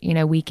pressure, you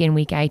know, week in,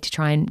 week out to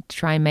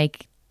try and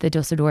make the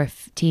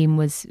Dusseldorf team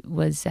was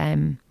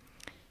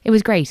it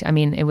was great. I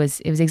mean, it was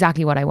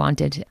exactly what I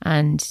wanted,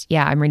 and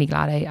yeah, I'm really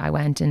glad I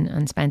went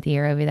and spent the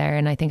year over there,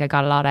 and I think I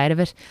got a lot out of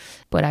it.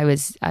 But I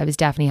was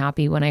definitely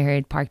happy when I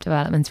heard Park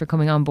Developments were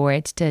coming on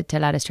board to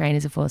let us train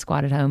as a full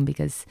squad at home,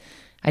 because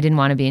I didn't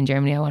want to be in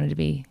Germany. I wanted to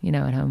be, you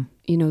know, at home.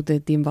 You know,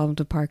 the involvement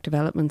of Park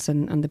Developments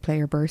and the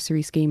player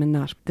bursary scheme and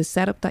that. The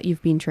setup that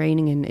you've been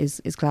training in is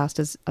classed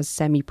as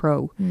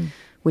semi-pro,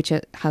 which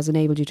has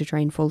enabled you to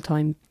train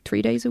full-time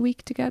 3 days a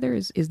week together.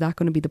 Is that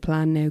going to be the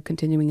plan now,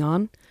 continuing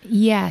on?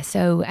 Yeah,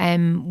 so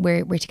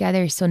we're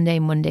together Sunday,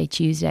 Monday,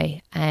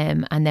 Tuesday,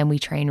 and then we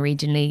train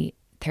regionally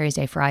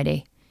Thursday,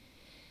 Friday.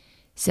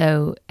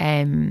 So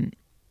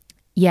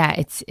yeah,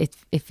 it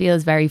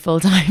feels very full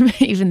time,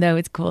 even though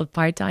it's called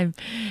part time.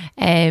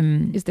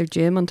 Is there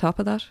gym on top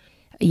of that?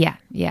 Yeah,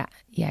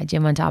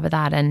 gym on top of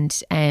that,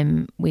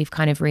 and we've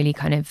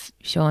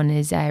Sean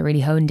is really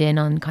honed in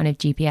on kind of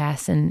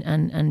GPS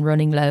and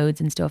running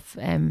loads and stuff,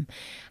 and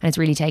it's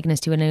really taken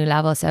us to a new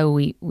level. So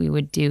we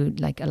would do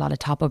like a lot of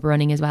top up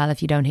running as well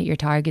if you don't hit your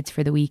targets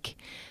for the week.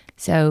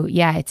 So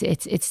yeah,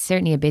 it's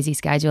certainly a busy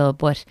schedule,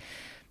 but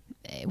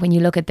when you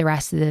look at the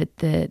rest of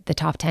the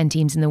top 10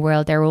 teams in the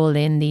world, they're all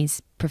in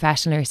these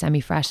professional or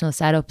semi-professional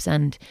setups,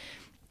 and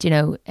you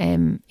know,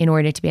 in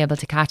order to be able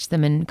to catch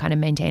them and kind of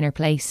maintain our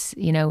place,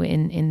 you know,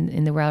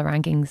 in the world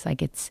rankings,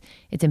 like it's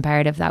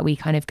imperative that we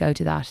kind of go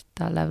to that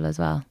level as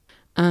well.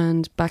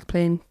 And back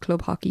playing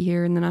club hockey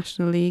here in the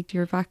National League,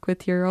 you're back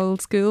with your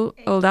old school,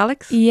 Old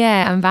Alex?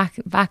 Yeah, I'm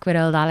back with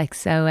Old Alex.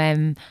 So I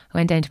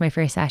went down to my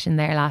first session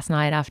there last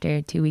night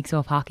after 2 weeks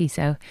off hockey.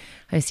 So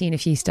I've seen a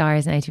few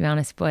stars now, to be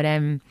honest. But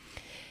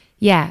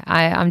yeah,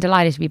 I'm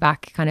delighted to be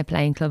back kind of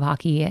playing club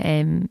hockey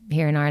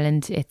here in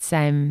Ireland. It's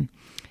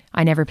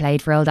I never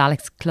played for Old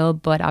Alex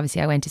Club, but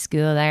obviously I went to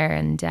school there,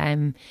 and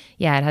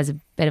yeah, it has a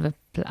bit of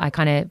I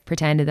kind of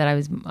pretended that I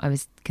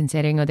was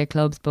considering other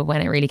clubs, but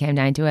when it really came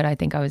down to it, I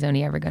think I was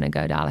only ever going to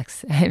go to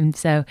Alex.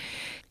 So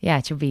yeah,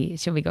 it should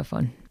be good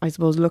fun. I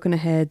suppose looking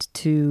ahead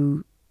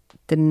to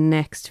the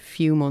next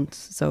few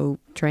months, so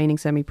training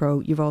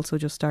semi-pro, you've also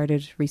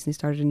recently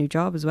started a new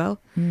job as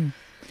well.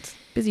 It's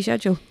a busy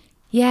schedule.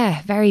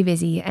 Yeah, very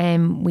busy.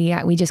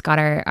 We just got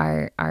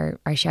our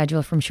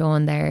schedule from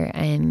Sean there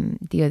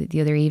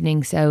the other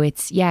evening, so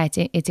it's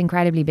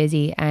incredibly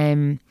busy.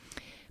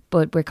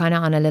 but we're kind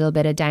of on a little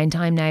bit of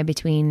downtime now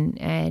between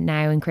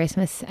now and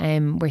Christmas.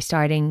 We're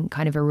starting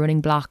kind of a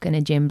running block and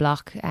a gym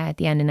block at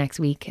the end of next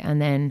week,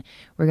 and then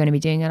we're going to be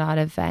doing a lot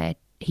of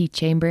heat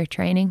chamber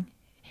training.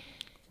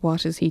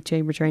 What is heat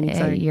chamber training?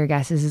 Sorry. Your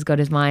guess is as good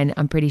as mine.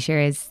 I'm pretty sure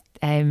is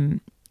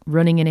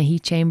running in a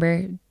heat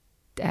chamber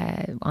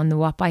on the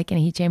watt bike in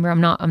a heat chamber. I'm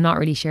not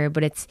really sure,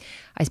 but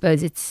I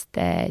suppose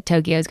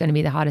Tokyo is going to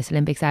be the hottest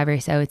Olympics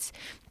ever, so it's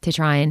to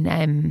try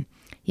and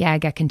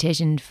get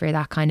conditioned for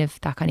that kind of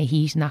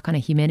heat and that kind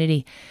of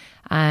humidity.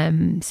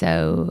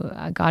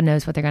 So God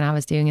knows what they're going to have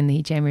us doing in the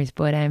heat chambers,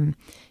 but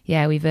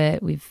we've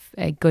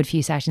a good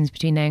few sessions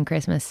between now and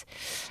Christmas,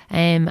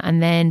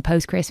 and then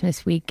post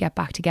Christmas we get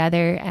back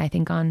together, I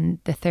think on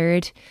the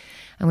 3rd,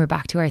 and we're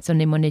back to our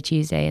Sunday, Monday,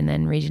 Tuesday, and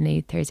then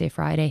regionally Thursday,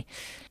 Friday.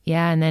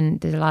 And then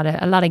there's a lot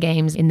of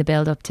games in the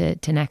build up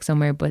to next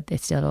summer, but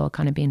it's still all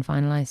kind of being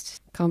finalised.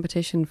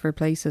 Competition for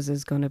places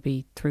is going to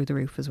be through the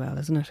roof as well,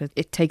 isn't it?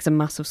 It takes a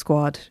massive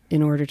squad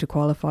in order to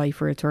qualify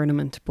for a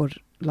tournament, but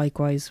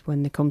likewise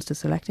when it comes to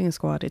selecting a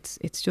squad,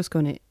 it's just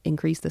going to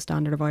increase the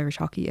standard of Irish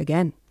hockey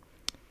again.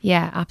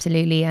 Yeah,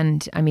 absolutely.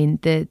 And I mean,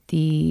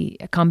 the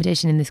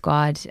competition in the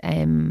squad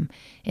in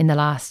the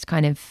last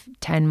kind of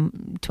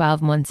 10,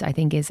 12 months, I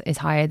think is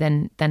higher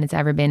than it's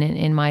ever been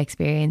in my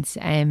experience.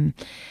 And,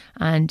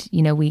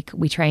 you know,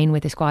 we train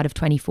with a squad of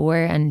 24,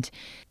 and,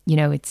 you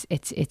know,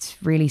 it's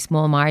really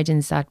small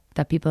margins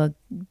that people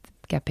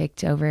get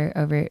picked over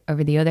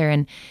the other,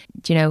 and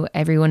you know,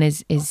 everyone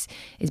is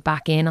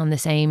back in on the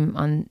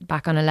same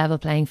back on a level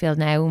playing field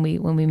now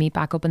when we meet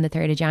back up on the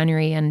 3rd of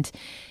January, and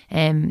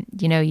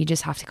you know, you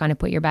just have to kind of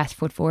put your best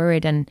foot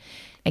forward. And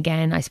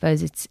again, I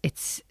suppose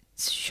it's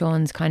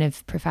Sean's kind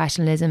of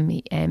professionalism.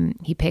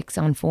 He picks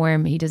on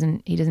form. He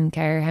doesn't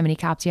care how many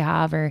caps you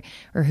have or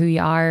who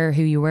you are or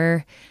who you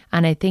were.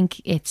 And I think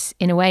it's,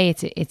 in a way,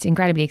 it's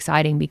incredibly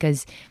exciting,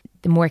 because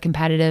the more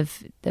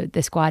competitive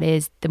the squad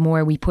is, the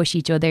more we push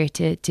each other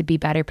to be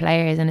better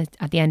players. And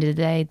at the end of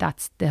the day,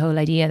 that's the whole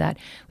idea, that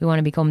we want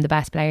to become the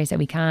best players that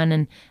we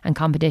can, and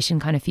competition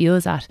kind of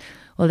fuels that.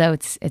 Although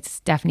it's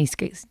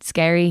definitely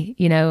scary,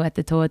 you know, at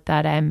the thought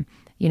that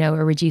you know,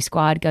 a reduced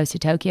squad goes to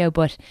Tokyo,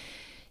 but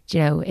you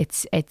know,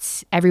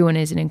 it's everyone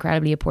is an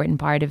incredibly important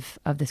part of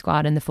the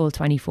squad, and the full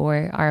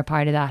 24 are a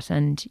part of that.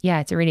 And yeah,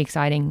 it's a really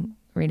exciting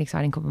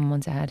couple of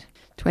months ahead.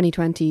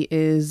 2020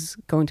 is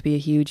going to be a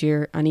huge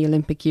year. Any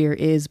Olympic year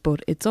is,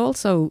 but it's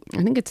also,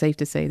 I think it's safe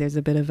to say, there's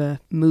a bit of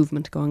a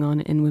movement going on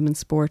in women's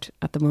sport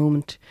at the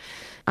moment.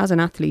 As an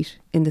athlete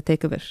in the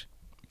thick of it,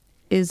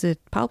 is it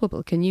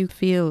palpable? Can you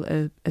feel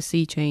a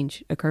sea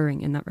change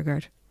occurring in that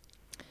regard?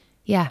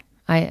 Yeah,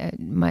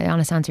 my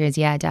honest answer is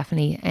yeah,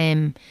 definitely.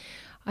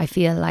 I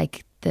feel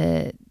like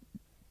the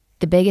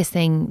biggest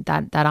thing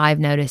that I've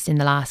noticed in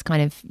the last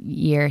kind of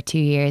year, 2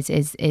 years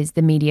is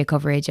the media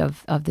coverage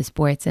of the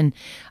sports. And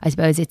I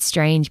suppose it's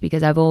strange,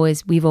 because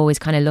we've always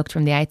kind of looked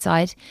from the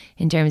outside,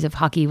 in terms of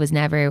hockey was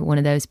never one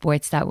of those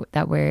sports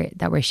that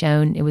were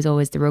shown. It was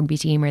always the rugby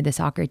team or the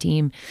soccer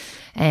team,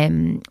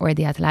 or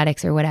the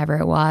athletics or whatever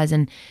it was.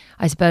 And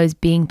I suppose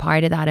being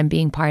part of that and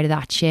being part of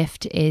that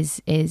shift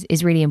is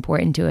really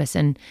important to us.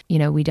 And, you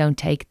know, we don't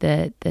take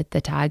the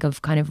tag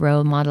of kind of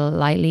role model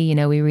lightly. You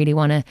know, we really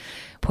want to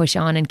push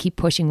on and keep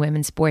pushing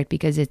women's sport,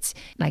 because it's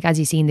like, as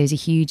you've seen, there's a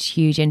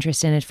huge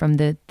interest in it, from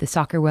the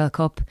Soccer World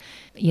Cup,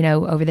 you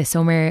know, over the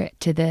summer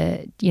to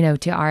the, you know,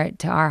 to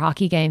our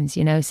hockey games,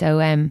 you know. So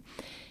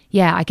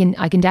yeah, I can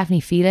definitely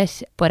feel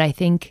it, but I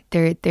think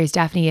there's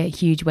definitely a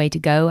huge way to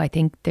go. I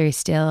think there's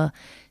still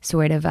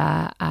sort of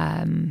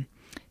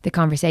the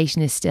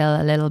conversation is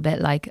still a little bit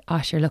like,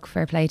 oh sure, look,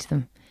 fair play to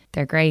them,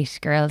 they're great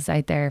girls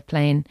out there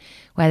playing.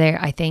 Whether,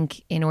 I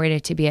think, in order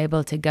to be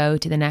able to go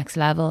to the next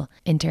level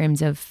in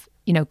terms of,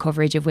 you know,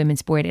 coverage of women's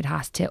sport, it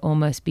has to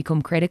almost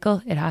become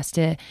critical. It has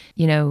to,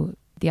 you know,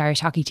 the Irish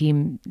hockey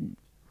team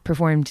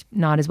performed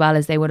not as well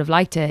as they would have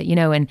liked to, you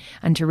know, and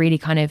to really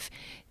kind of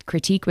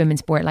critique women's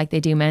sport like they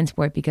do men's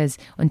sport, because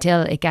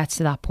until it gets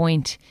to that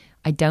point,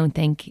 I don't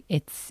think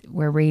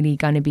we're really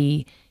going to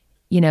be,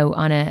 you know,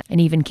 on an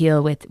even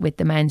keel with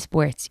the men's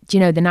sports. You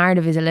know, the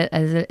narrative is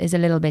a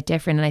little bit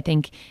different, and I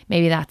think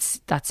maybe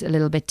that's a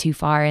little bit too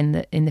far in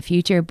the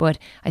future. But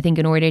I think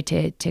in order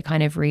to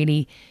kind of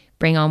really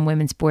bring on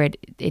women's sport,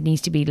 it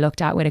needs to be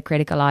looked at with a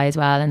critical eye as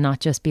well, and not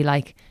just be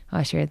like,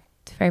 oh sure,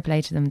 fair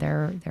play to them,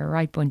 they're a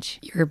right bunch.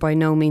 You're by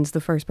no means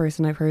the first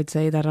person I've heard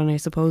say that, and I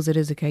suppose it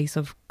is a case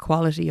of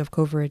quality of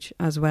coverage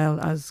as well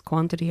as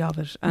quantity of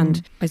it.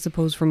 And I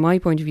suppose from my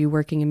point of view,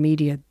 working in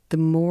media, the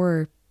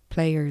more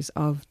players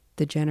of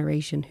the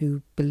generation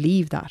who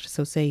believe that,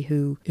 so say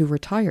who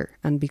retire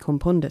and become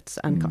pundits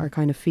and are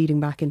kind of feeding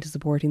back into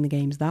supporting the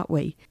games that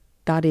way,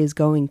 that is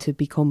going to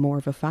become more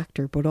of a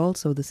factor. But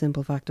also the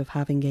simple fact of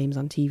having games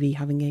on TV,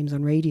 having games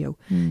on radio,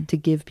 to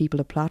give people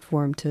a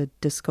platform to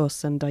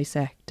discuss and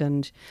dissect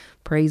and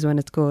praise when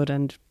it's good,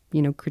 and,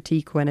 you know,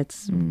 critique when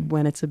it's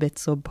a bit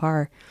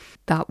subpar,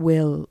 that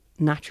will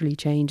naturally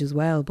change as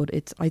well. But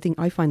I think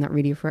I find that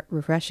really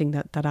refreshing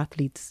that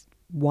athletes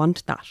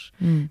want that.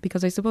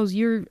 Because I suppose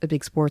you're a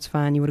big sports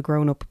fan. You would have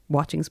grown up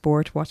watching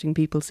sport, watching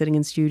people sitting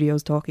in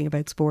studios talking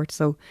about sport.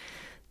 So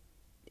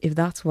if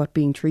that's what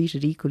being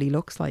treated equally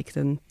looks like,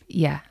 then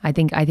I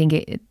think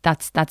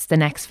that's the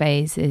next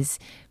phase is.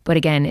 But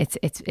again,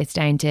 it's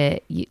down to,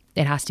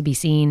 it has to be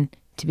seen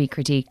to be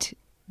critiqued.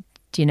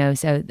 Do you know?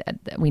 So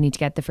we need to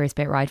get the first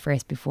bit right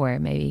first before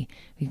maybe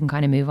we can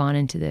kind of move on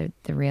into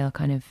the real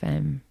kind of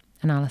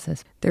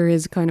analysis. There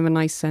is kind of a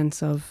nice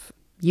sense of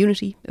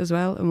unity as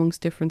well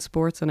amongst different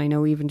sports, and I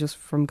know even just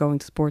from going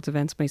to sports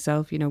events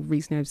myself, you know,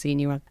 recently I've seen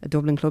you at a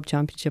Dublin Club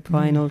Championship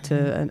final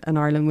to an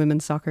Ireland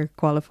women's soccer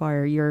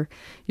qualifier.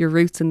 Your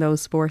roots in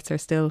those sports are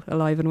still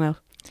alive and well.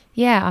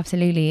 Yeah,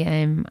 absolutely.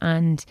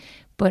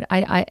 But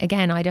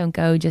I don't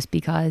go just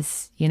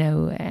because, you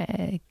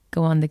know,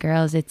 go on the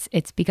girls.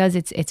 It's because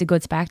it's a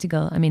good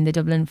spectacle. I mean, the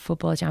Dublin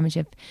Football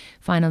Championship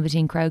final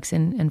between Crokes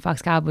and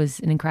Fox Cab was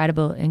an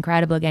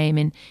incredible game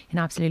in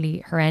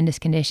absolutely horrendous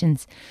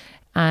conditions.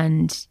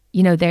 And,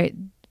 you know,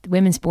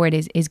 women's sport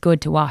is good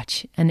to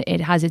watch, and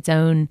it has its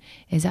own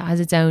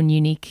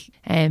unique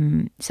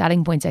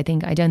selling points. I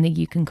don't think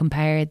you can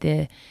compare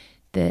the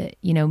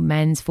you know,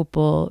 men's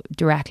football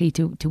directly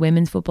to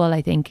women's football.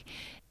 I think,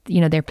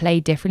 you know, they're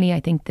played differently. I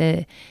think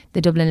the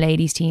Dublin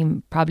ladies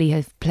team probably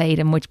have played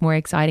a much more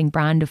exciting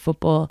brand of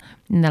football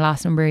in the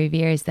last number of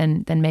years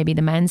than maybe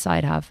the men's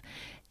side have.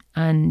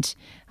 And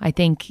I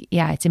think,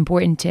 it's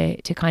important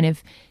to kind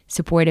of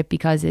support it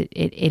because it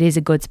is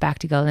a good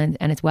spectacle, and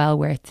it's well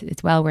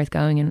worth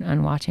going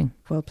and watching.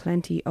 Well,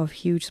 plenty of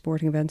huge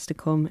sporting events to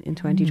come in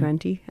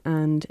 2020.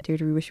 And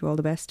Deirdre, we wish you all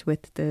the best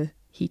with the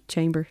heat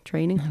chamber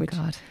training, which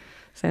God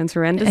sounds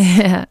horrendous.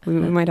 We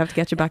might have to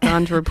get you back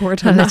on to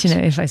report on I'll that. let you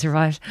know if I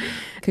survive.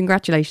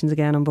 Congratulations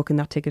again on booking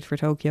that ticket for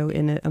Tokyo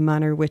in a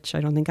manner which I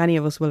don't think any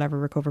of us will ever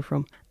recover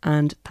from.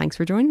 And thanks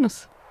for joining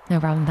us. No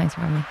problem. Thanks for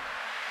having me.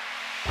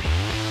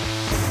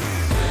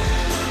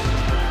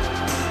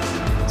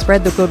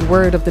 Spread the good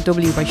word of the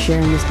W by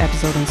sharing this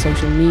episode on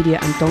social media,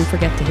 and don't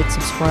forget to hit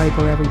subscribe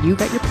wherever you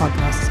get your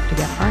podcasts to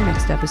get our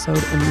next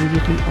episode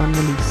immediately on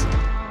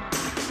release.